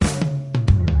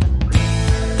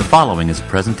following is a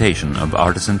presentation of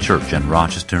Artisan Church in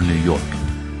Rochester, New York.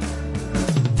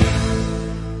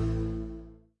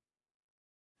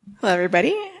 Hello,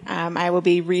 everybody. I will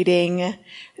be reading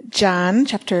John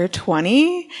chapter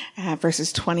 20,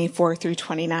 verses 24 through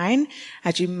 29.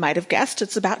 As you might have guessed,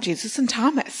 it's about Jesus and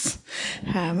Thomas.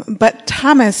 But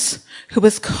Thomas, who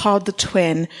was called the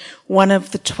twin, one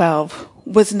of the 12,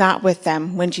 was not with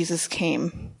them when Jesus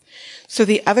came. So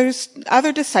the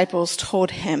other disciples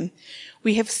told him,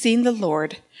 "We have seen the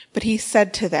Lord." But he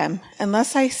said to them,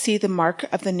 "Unless I see the mark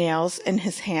of the nails in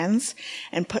his hands,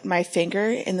 and put my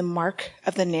finger in the mark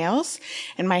of the nails,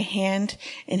 and my hand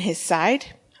in his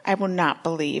side, I will not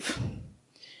believe."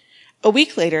 A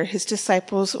week later, his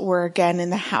disciples were again in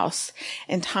the house,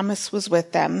 and Thomas was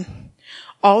with them.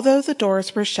 Although the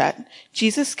doors were shut,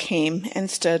 Jesus came and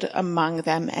stood among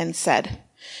them and said,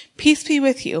 "Peace be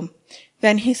with you."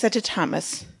 Then he said to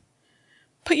Thomas,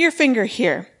 "Put your finger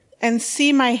here, and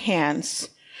see my hands.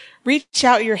 Reach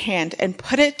out your hand and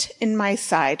put it in my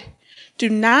side. Do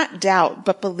not doubt,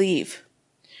 but believe."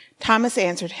 Thomas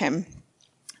answered him,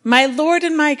 "My Lord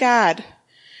and my God."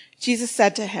 Jesus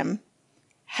said to him,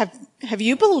 Have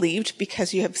you believed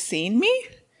because you have seen me?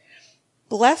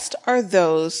 Blessed are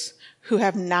those who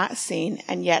have not seen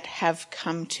and yet have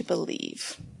come to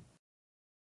believe.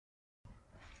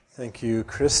 Thank you,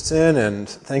 Kristen, and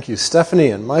thank you, Stephanie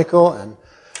and Michael. And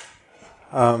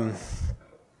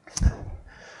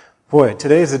boy,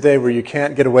 today is a day where you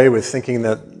can't get away with thinking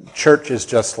that church is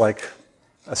just like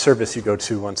a service you go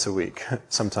to once a week,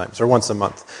 sometimes, or once a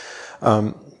month.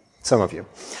 Some of you.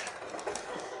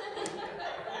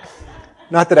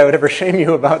 Not that I would ever shame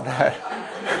you about that.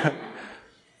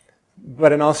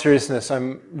 But in all seriousness,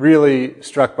 I'm really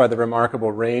struck by the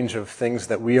remarkable range of things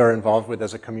that we are involved with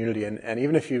as a community. And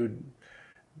even if you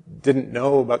didn't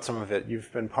know about some of it,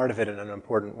 you've been part of it in an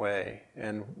important way.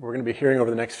 And we're going to be hearing over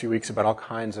the next few weeks about all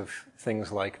kinds of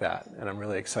things like that. And I'm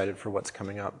really excited for what's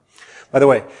coming up. By the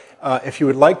way, if you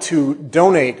would like to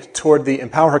donate toward the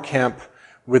Empower Camp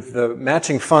with the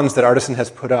matching funds that Artisan has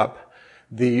put up,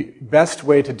 the best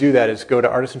way to do that is go to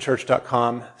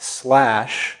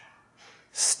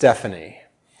artisanchurch.com/Stephanie.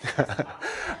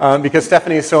 Because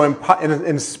Stephanie is so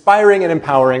inspiring and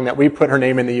empowering that we put her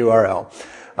name in the URL.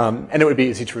 And it would be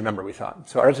easy to remember, we thought.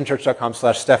 So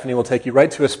artisanchurch.com/Stephanie will take you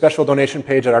right to a special donation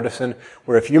page at Artisan,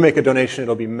 where if you make a donation,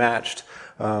 it'll be matched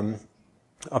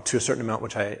up to a certain amount,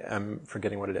 which I am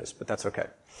forgetting what it is, but that's okay.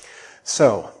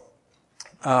 So,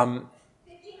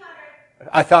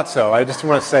 I thought so. I just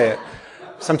want to say it.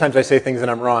 Sometimes I say things and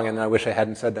I'm wrong, and I wish I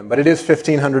hadn't said them. But it is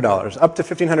 $1,500. Up to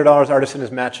 $1,500, Artisan is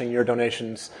matching your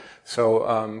donations,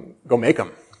 so go make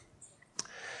them.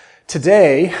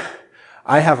 Today,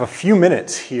 I have a few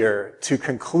minutes here to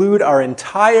conclude our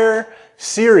entire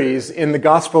series in the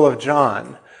Gospel of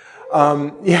John.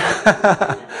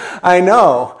 Yeah, I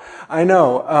know.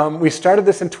 We started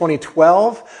this in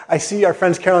 2012. I see our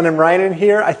friends Carolyn and Ryan in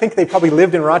here. I think they probably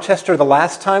lived in Rochester the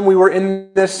last time we were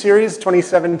in this series,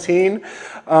 2017,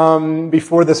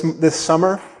 before this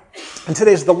summer. And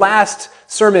today's the last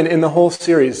sermon in the whole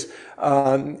series.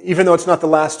 Even though it's not the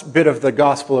last bit of the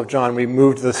Gospel of John, we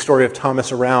moved the story of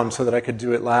Thomas around so that I could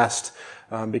do it last,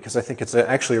 because I think it's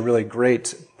actually a really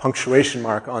great punctuation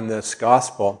mark on this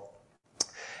Gospel.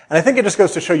 And I think it just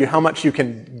goes to show you how much you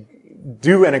can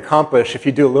do and accomplish if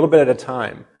you do a little bit at a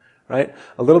time, right?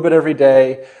 A little bit every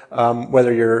day,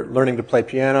 whether you're learning to play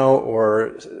piano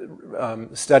or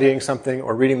studying something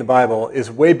or reading the Bible,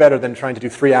 is way better than trying to do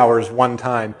 3 hours one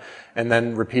time and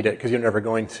then repeat it, because you're never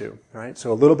going to, right?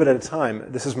 So a little bit at a time.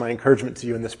 This is my encouragement to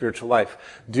you in the spiritual life.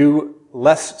 Do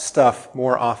less stuff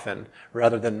more often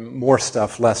rather than more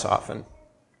stuff less often.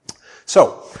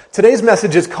 So, today's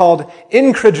message is called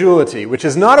incredulity, which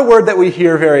is not a word that we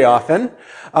hear very often.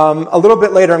 A little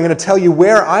bit later, I'm going to tell you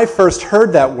where I first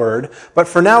heard that word, but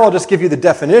for now, I'll just give you the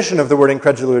definition of the word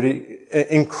incredulity,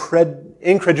 in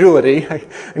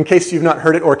case you've not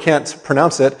heard it or can't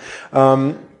pronounce it.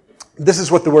 This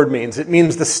is what the word means. It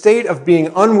means the state of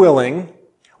being unwilling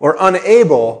or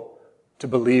unable to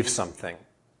believe something.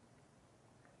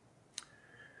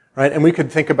 Right? And we could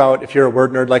think about, if you're a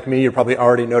word nerd like me, you're probably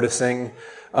already noticing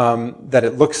that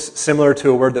it looks similar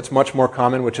to a word that's much more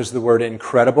common, which is the word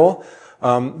incredible.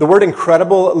 The word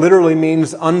incredible literally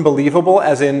means unbelievable,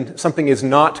 as in something is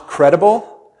not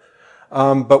credible.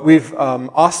 But we've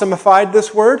awesomeified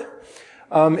this word,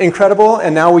 incredible,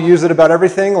 and now we use it about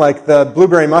everything. Like the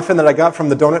blueberry muffin that I got from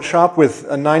the donut shop with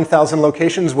 9,000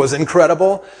 locations was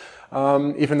incredible,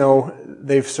 even though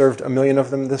they've served 1 million of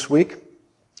them this week.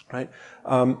 Right?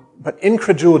 But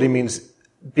incredulity means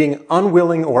being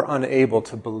unwilling or unable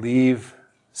to believe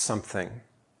something.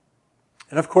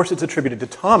 And of course it's attributed to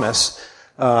Thomas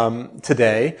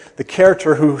today, the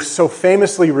character who so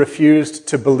famously refused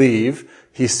to believe.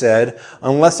 He said,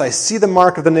 "Unless I see the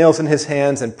mark of the nails in his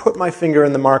hands and put my finger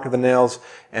in the mark of the nails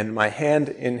and my hand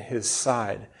in his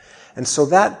side." And so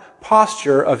that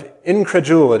posture of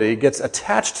incredulity gets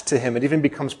attached to him. It even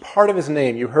becomes part of his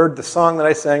name. You heard the song that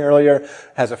I sang earlier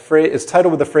has a phrase, is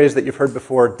titled with the phrase that you've heard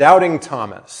before, Doubting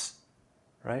Thomas,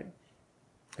 right?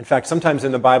 In fact, sometimes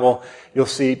in the Bible, you'll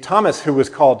see Thomas who was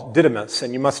called Didymus,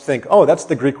 and you must think, oh, that's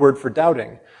the Greek word for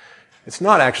doubting. It's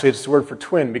not actually, it's the word for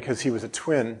twin because he was a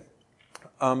twin.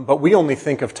 But we only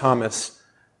think of Thomas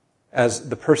as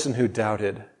the person who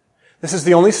doubted. This is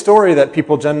the only story that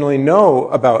people generally know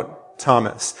about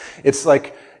Thomas. It's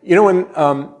like, you know, when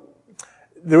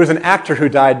there was an actor who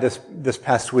died this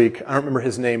past week. I don't remember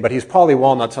his name, but he's Paulie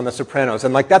Walnuts on The Sopranos.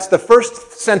 And like, that's the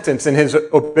first sentence in his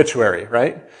obituary,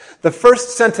 right? The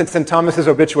first sentence in Thomas's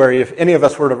obituary, if any of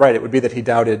us were to write it, would be that he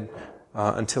doubted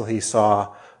until he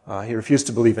saw. He refused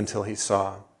to believe until he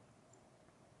saw.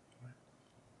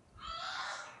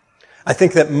 I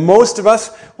think that most of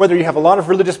us, whether you have a lot of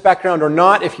religious background or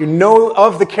not, if you know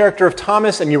of the character of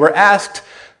Thomas and you were asked,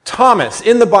 Thomas,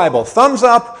 in the Bible, thumbs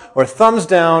up or thumbs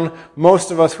down,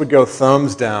 most of us would go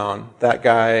thumbs down. That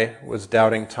guy was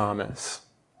doubting Thomas,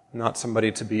 not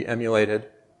somebody to be emulated.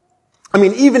 I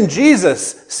mean, even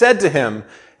Jesus said to him,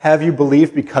 "Have you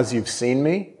believed because you've seen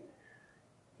me?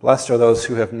 Blessed are those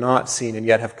who have not seen and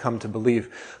yet have come to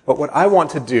believe." But what I want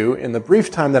to do in the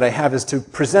brief time that I have is to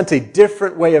present a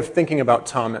different way of thinking about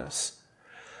Thomas.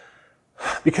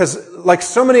 Because like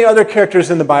so many other characters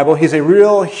in the Bible, he's a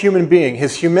real human being.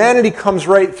 His humanity comes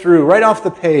right through, right off the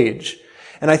page.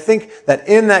 And I think that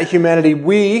in that humanity,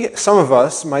 we, some of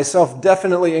us, myself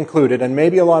definitely included, and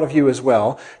maybe a lot of you as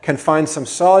well, can find some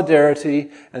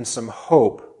solidarity and some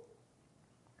hope.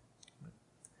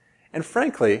 And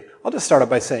frankly, I'll just start out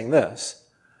by saying this.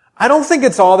 I don't think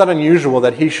it's all that unusual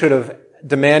that he should have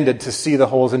demanded to see the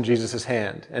holes in Jesus'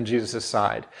 hand and Jesus'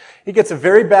 side. He gets a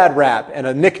very bad rap and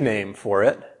a nickname for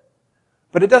it,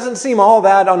 but it doesn't seem all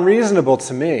that unreasonable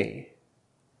to me.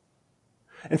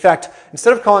 In fact,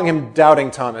 instead of calling him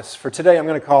Doubting Thomas, for today I'm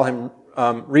going to call him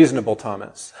Reasonable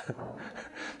Thomas.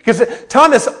 Because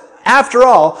Thomas, after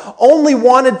all, only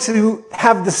wanted to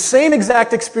have the same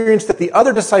exact experience that the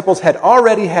other disciples had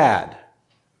already had.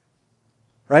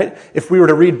 Right? If we were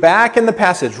to read back in the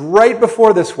passage, right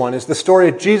before this one is the story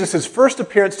of Jesus' first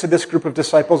appearance to this group of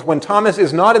disciples when Thomas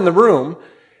is not in the room.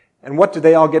 And what do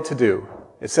they all get to do?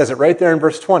 It says it right there in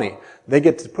verse 20. They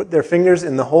get to put their fingers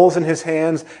in the holes in his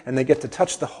hands, and they get to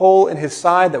touch the hole in his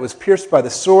side that was pierced by the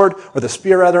sword, or the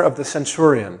spear rather, of the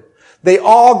centurion. They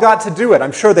all got to do it.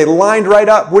 I'm sure they lined right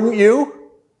up, wouldn't you?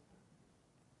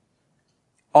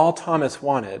 All Thomas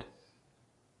wanted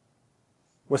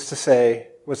was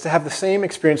to have the same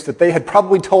experience that they had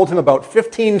probably told him about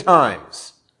 15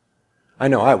 times. I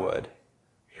know I would.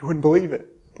 He wouldn't believe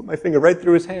it. Put my finger right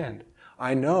through his hand.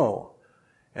 I know.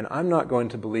 And I'm not going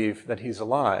to believe that he's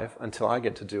alive until I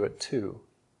get to do it too.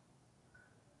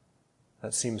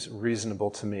 That seems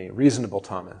reasonable to me. Reasonable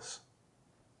Thomas.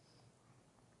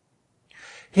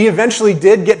 He eventually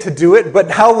did get to do it,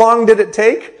 but how long did it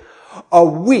take? A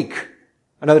week.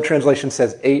 Another translation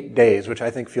says 8 days, which I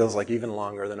think feels like even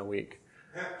longer than a week.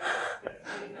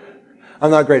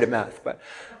 I'm not great at math, but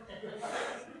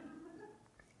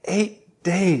 8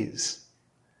 days.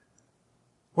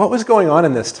 What was going on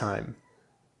in this time?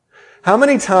 How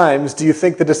many times do you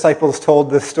think the disciples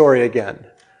told this story again?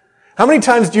 How many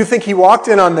times do you think he walked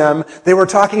in on them, they were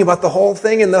talking about the whole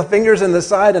thing and the fingers in the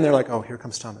side, and they're like, oh, here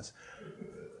comes Thomas.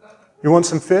 You want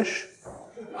some fish?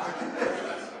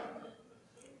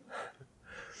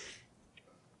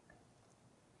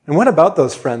 And what about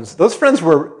those friends? Those friends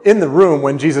were in the room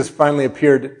when Jesus finally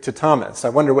appeared to Thomas. I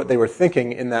wonder what they were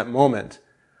thinking in that moment.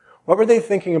 What were they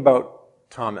thinking about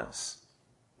Thomas?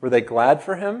 Were they glad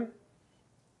for him?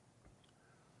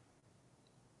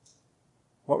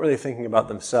 What were they thinking about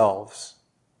themselves?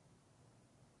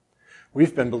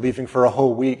 We've been believing for a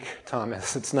whole week,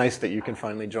 Thomas. It's nice that you can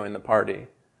finally join the party.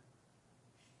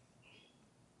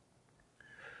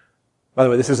 By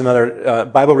the way, this is another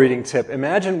Bible reading tip.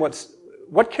 Imagine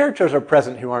what characters are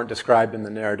present who aren't described in the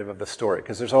narrative of the story,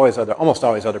 because there's almost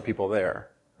always other people there,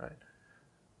 right?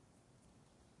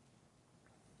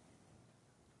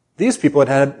 These people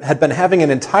had been having an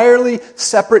entirely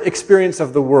separate experience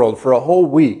of the world for a whole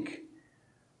week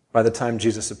by the time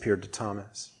Jesus appeared to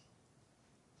Thomas.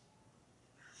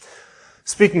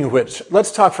 Speaking of which,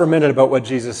 let's talk for a minute about what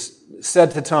Jesus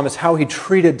said to Thomas, how he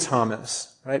treated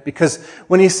Thomas, right? Because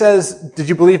when he says, did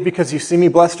you believe because you see me?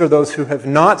 Blessed are those who have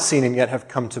not seen and yet have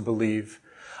come to believe.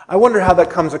 I wonder how that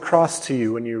comes across to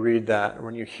you when you read that, or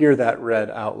when you hear that read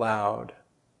out loud.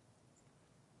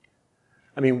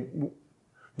 I mean,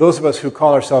 those of us who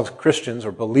call ourselves Christians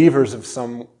or believers of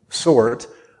some sort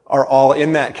are all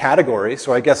in that category.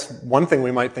 So I guess one thing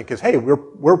we might think is, hey,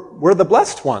 we're the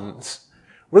blessed ones.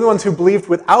 We're the ones who believed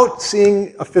without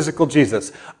seeing a physical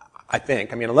Jesus. I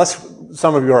think. I mean, unless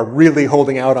some of you are really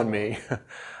holding out on me,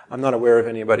 I'm not aware of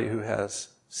anybody who has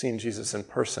seen Jesus in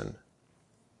person.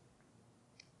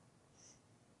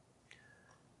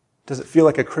 Does it feel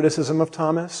like a criticism of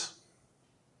Thomas?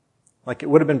 Like it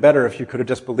would have been better if you could have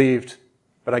just believed,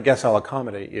 but I guess I'll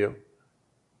accommodate you.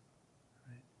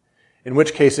 In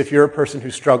which case, if you're a person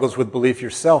who struggles with belief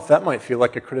yourself, that might feel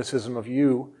like a criticism of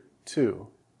you too.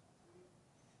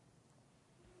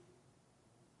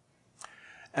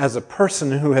 As a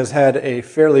person who has had a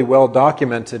fairly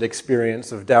well-documented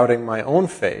experience of doubting my own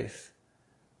faith,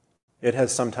 it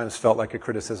has sometimes felt like a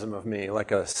criticism of me,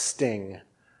 like a sting.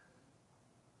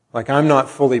 Like I'm not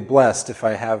fully blessed if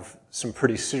I have some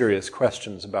pretty serious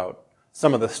questions about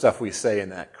some of the stuff we say in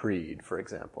that creed, for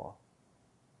example.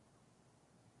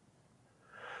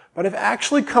 But I've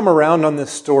actually come around on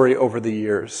this story over the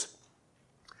years.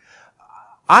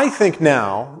 I think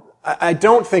now, I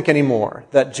don't think anymore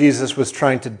that Jesus was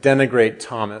trying to denigrate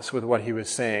Thomas with what he was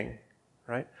saying,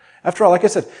 right? After all, like I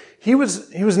said, he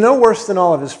was no worse than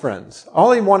all of his friends.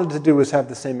 All he wanted to do was have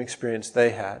the same experience they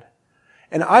had.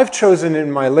 And I've chosen in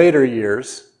my later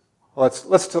years,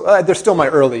 they're still my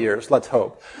early years, let's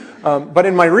hope. But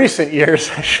in my recent years,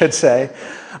 I should say,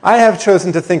 I have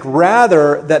chosen to think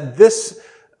rather that this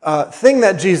thing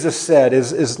that Jesus said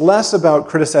is less about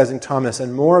criticizing Thomas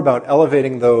and more about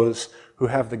elevating those who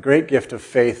have the great gift of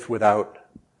faith without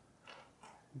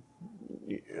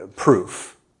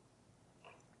proof,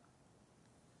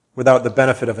 without the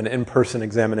benefit of an in-person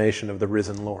examination of the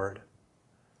risen Lord.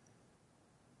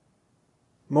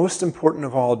 Most important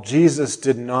of all, Jesus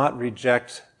did not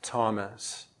reject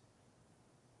Thomas.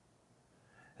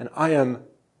 And I am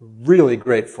really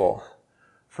grateful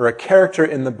for a character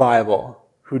in the Bible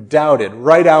who doubted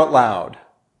right out loud,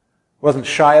 wasn't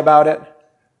shy about it.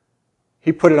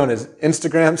 He put it on his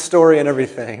Instagram story and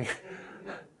everything.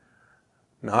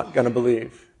 Not gonna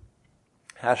believe.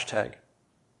 Hashtag.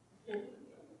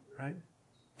 Right?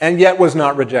 And yet was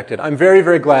not rejected. I'm very,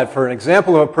 very glad for an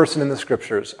example of a person in the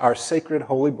Scriptures, our sacred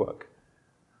holy book,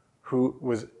 who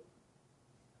was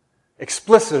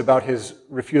explicit about his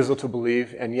refusal to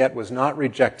believe and yet was not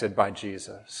rejected by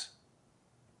Jesus.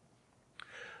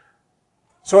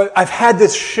 So I've had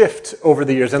this shift over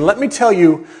the years, and let me tell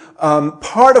you,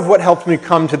 part of what helped me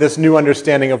come to this new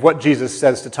understanding of what Jesus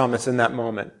says to Thomas in that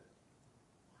moment,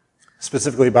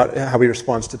 specifically about how he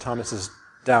responds to Thomas's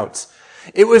doubts.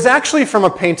 It was actually from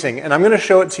a painting, and I'm going to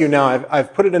show it to you now.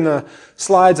 I've put it in the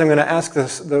slides. I'm going to ask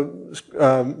the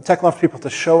Techloft people to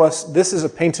show us. This is a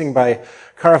painting by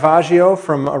Caravaggio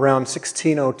from around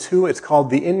 1602. It's called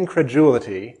The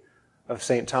Incredulity of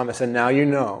St. Thomas, and now you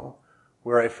know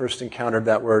where I first encountered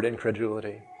that word,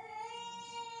 incredulity.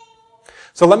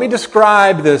 So let me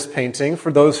describe this painting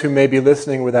for those who may be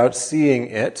listening without seeing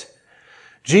it.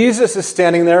 Jesus is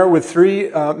standing there with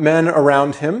three men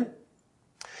around him.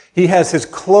 He has his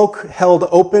cloak held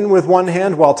open with one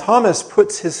hand while Thomas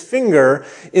puts his finger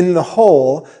in the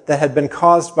hole that had been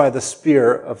caused by the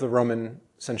spear of the Roman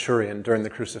centurion during the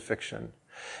crucifixion.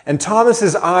 And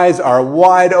Thomas's eyes are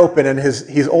wide open, and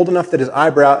he's old enough that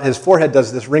his forehead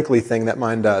does this wrinkly thing that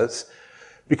mine does,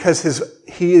 because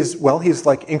he's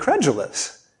like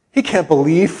incredulous. He can't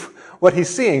believe what he's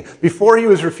seeing. Before he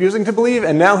was refusing to believe,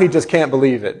 and now he just can't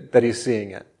believe it, that he's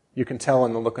seeing it. You can tell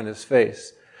in the look on his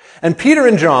face. And Peter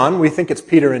and John, we think it's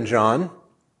Peter and John.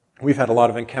 We've had a lot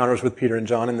of encounters with Peter and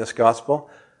John in this gospel.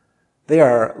 They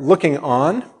are looking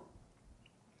on,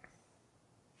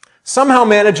 somehow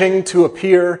managing to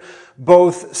appear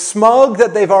both smug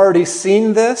that they've already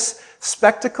seen this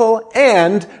spectacle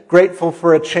and grateful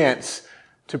for a chance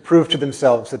to prove to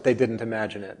themselves that they didn't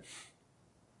imagine it.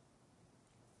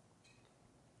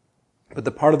 But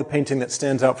the part of the painting that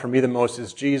stands out for me the most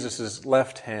is Jesus'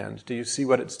 left hand. Do you see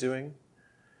what it's doing?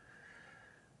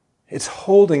 It's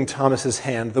holding Thomas's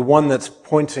hand, the one that's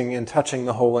pointing and touching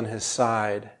the hole in his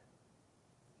side.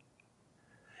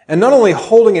 And not only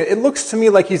holding it, it looks to me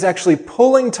like he's actually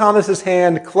pulling Thomas's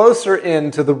hand closer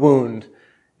into the wound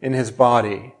in his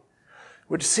body,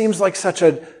 which seems like such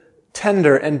a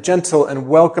tender and gentle and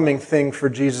welcoming thing for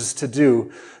Jesus to do.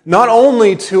 Not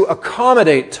only to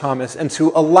accommodate Thomas and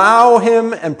to allow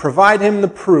him and provide him the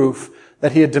proof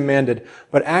that he had demanded,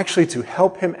 but actually to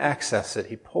help him access it.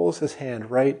 He pulls his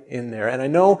hand right in there. And I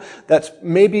know that's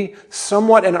maybe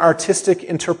somewhat an artistic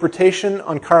interpretation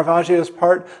on Caravaggio's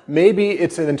part. Maybe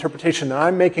it's an interpretation that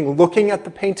I'm making looking at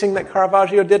the painting that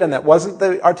Caravaggio did, and that wasn't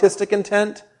the artistic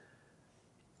intent.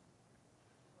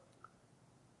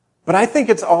 But I think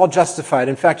it's all justified.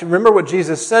 In fact, remember what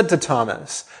Jesus said to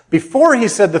Thomas. Before he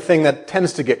said the thing that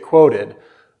tends to get quoted,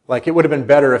 like it would have been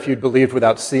better if you'd believed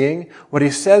without seeing. What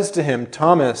he says to him,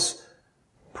 Thomas,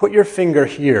 put your finger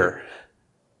here.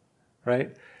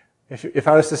 Right? If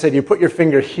I was to say to you, put your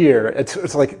finger here,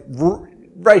 it's like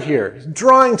right here. He's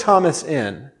drawing Thomas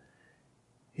in.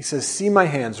 He says, see my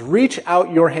hands. Reach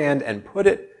out your hand and put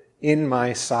it in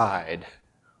my side.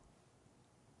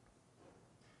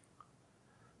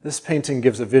 This painting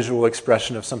gives a visual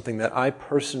expression of something that I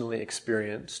personally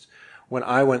experienced when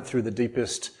I went through the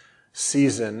deepest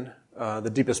season, the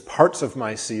deepest parts of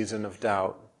my season of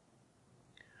doubt.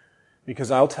 Because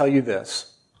I'll tell you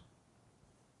this.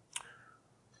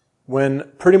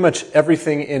 When pretty much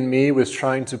everything in me was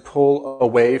trying to pull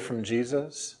away from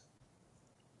Jesus,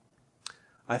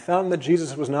 I found that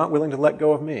Jesus was not willing to let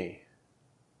go of me.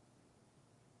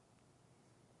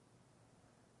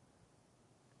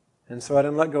 And so I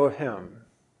didn't let go of him.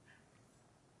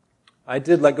 I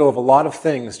did let go of a lot of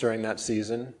things during that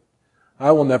season.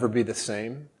 I will never be the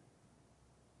same.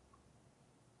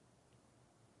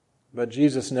 But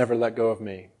Jesus never let go of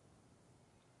me.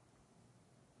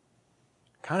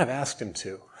 Kind of asked him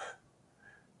to.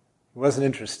 He wasn't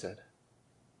interested.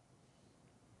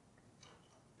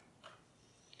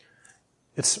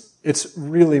 It's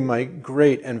really my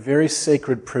great and very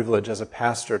sacred privilege as a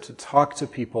pastor to talk to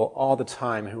people all the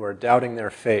time who are doubting their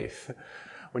faith.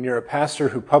 When you're a pastor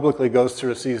who publicly goes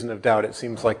through a season of doubt, it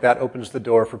seems like that opens the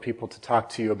door for people to talk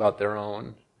to you about their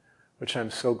own, which I'm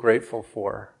so grateful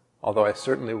for, although I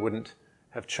certainly wouldn't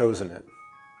have chosen it.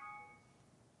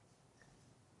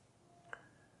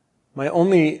 My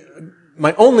only,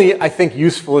 I think,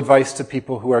 useful advice to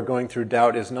people who are going through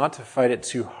doubt is not to fight it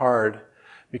too hard,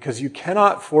 because you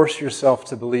cannot force yourself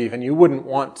to believe, and you wouldn't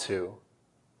want to.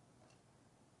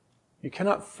 You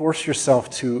cannot force yourself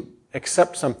to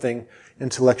accept something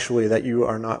intellectually that you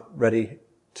are not ready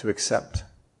to accept.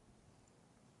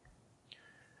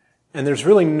 And there's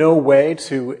really no way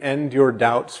to end your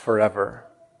doubts forever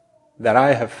that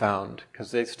I have found,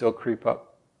 because they still creep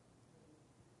up.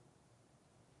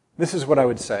 This is what I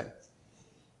would say.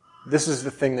 This is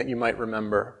the thing that you might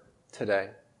remember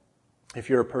today. If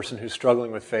you're a person who's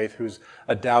struggling with faith, who's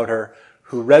a doubter,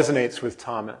 who resonates with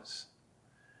Thomas.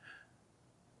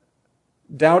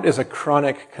 Doubt is a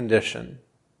chronic condition.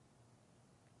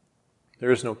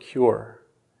 There is no cure.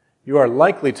 You are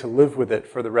likely to live with it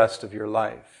for the rest of your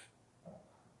life.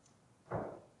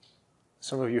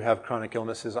 Some of you have chronic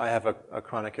illnesses. I have a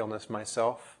chronic illness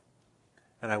myself.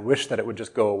 And I wish that it would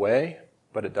just go away,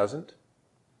 but it doesn't.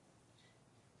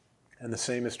 And the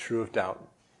same is true of doubt.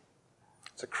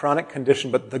 It's a chronic condition,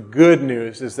 but the good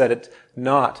news is that it's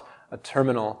not a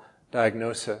terminal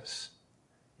diagnosis.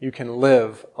 You can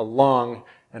live a long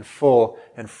and full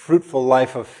and fruitful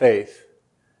life of faith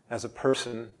as a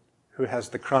person who has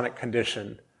the chronic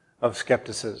condition of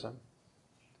skepticism,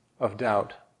 of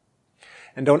doubt.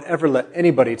 And don't ever let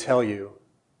anybody tell you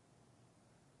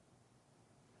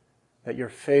that your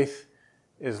faith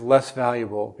is less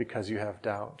valuable because you have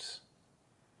doubts.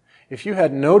 If you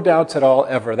had no doubts at all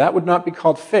ever, that would not be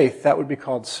called faith, that would be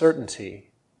called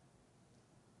certainty,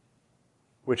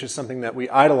 which is something that we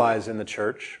idolize in the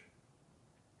church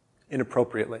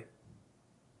inappropriately.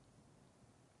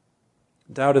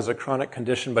 Doubt is a chronic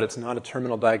condition, but it's not a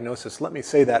terminal diagnosis. Let me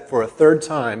say that for a third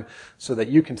time so that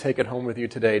you can take it home with you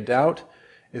today. Doubt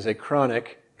is a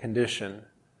chronic condition,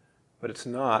 but it's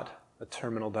not a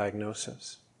terminal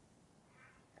diagnosis.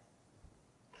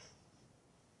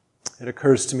 It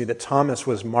occurs to me that Thomas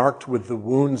was marked with the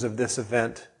wounds of this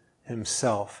event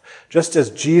himself. Just as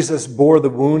Jesus bore the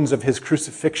wounds of his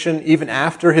crucifixion even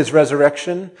after his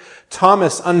resurrection,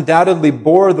 Thomas undoubtedly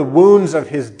bore the wounds of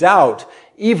his doubt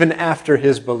even after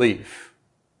his belief.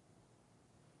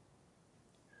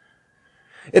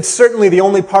 It's certainly the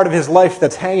only part of his life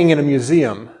that's hanging in a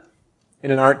museum,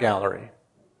 in an art gallery.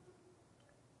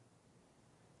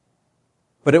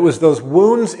 But it was those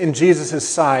wounds in Jesus'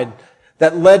 side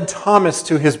that led Thomas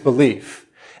to his belief.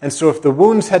 And so if the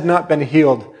wounds had not been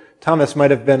healed, Thomas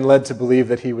might have been led to believe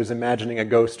that he was imagining a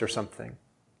ghost or something.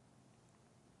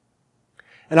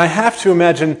 And I have to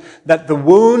imagine that the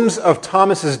wounds of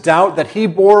Thomas's doubt that he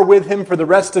bore with him for the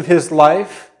rest of his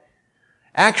life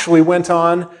actually went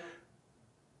on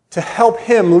to help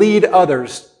him lead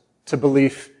others to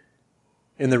belief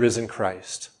in the risen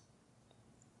Christ.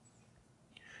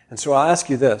 And so I'll ask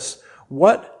you this.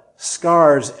 What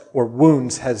scars or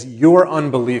wounds has your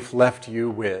unbelief left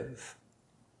you with?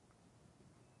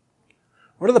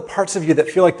 What are the parts of you that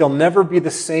feel like they'll never be the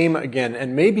same again?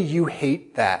 And maybe you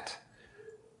hate that.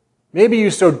 Maybe you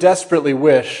so desperately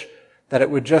wish that it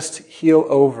would just heal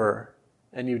over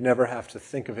and you'd never have to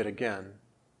think of it again.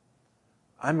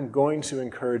 I'm going to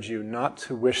encourage you not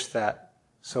to wish that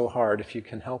so hard if you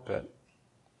can help it.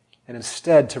 And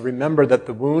instead to remember that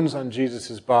the wounds on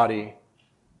Jesus' body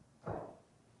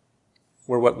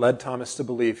were what led Thomas to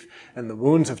belief, and the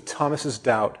wounds of Thomas's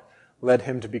doubt led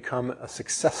him to become a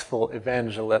successful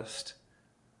evangelist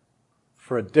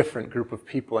for a different group of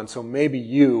people. And so maybe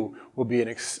you will be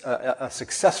a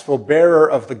successful bearer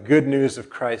of the good news of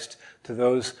Christ to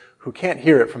those who can't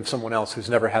hear it from someone else who's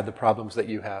never had the problems that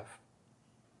you have.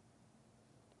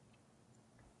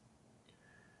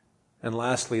 And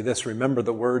lastly, remember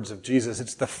the words of Jesus.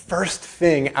 It's the first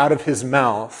thing out of his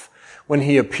mouth when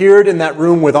he appeared in that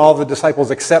room with all the disciples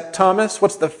except Thomas.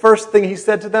 What's the first thing he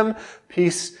said to them?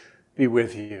 Peace be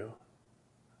with you.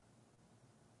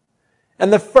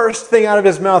 And the first thing out of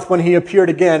his mouth when he appeared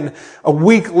again a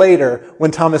week later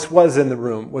when Thomas was in the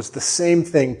room was the same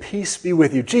thing. Peace be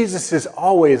with you. Jesus is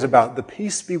always about the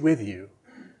peace be with you.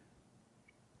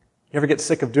 You ever get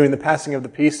sick of doing the passing of the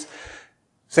peace?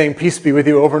 Saying peace be with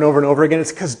you over and over and over again?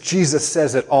 It's because Jesus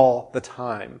says it all the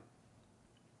time.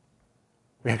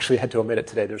 We actually had to omit it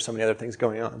today. There's so many other things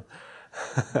going on.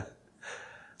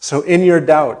 So in your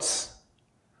doubts,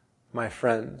 my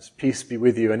friends, peace be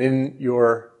with you. And in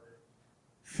your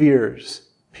fears,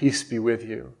 peace be with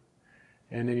you.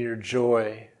 And in your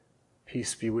joy,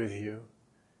 peace be with you.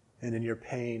 And in your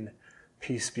pain,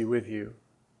 peace be with you.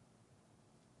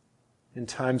 In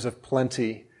times of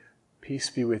plenty, peace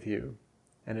be with you.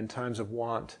 And in times of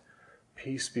want,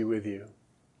 peace be with you.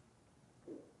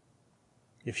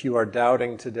 If you are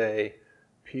doubting today,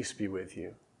 peace be with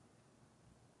you.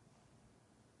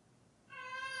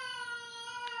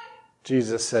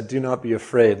 Jesus said, "Do not be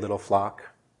afraid, little flock,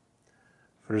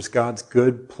 for it is God's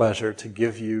good pleasure to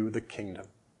give you the kingdom."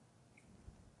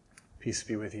 Peace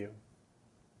be with you.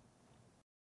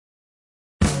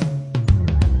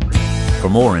 For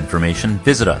more information,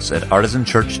 visit us at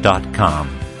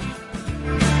artisanchurch.com.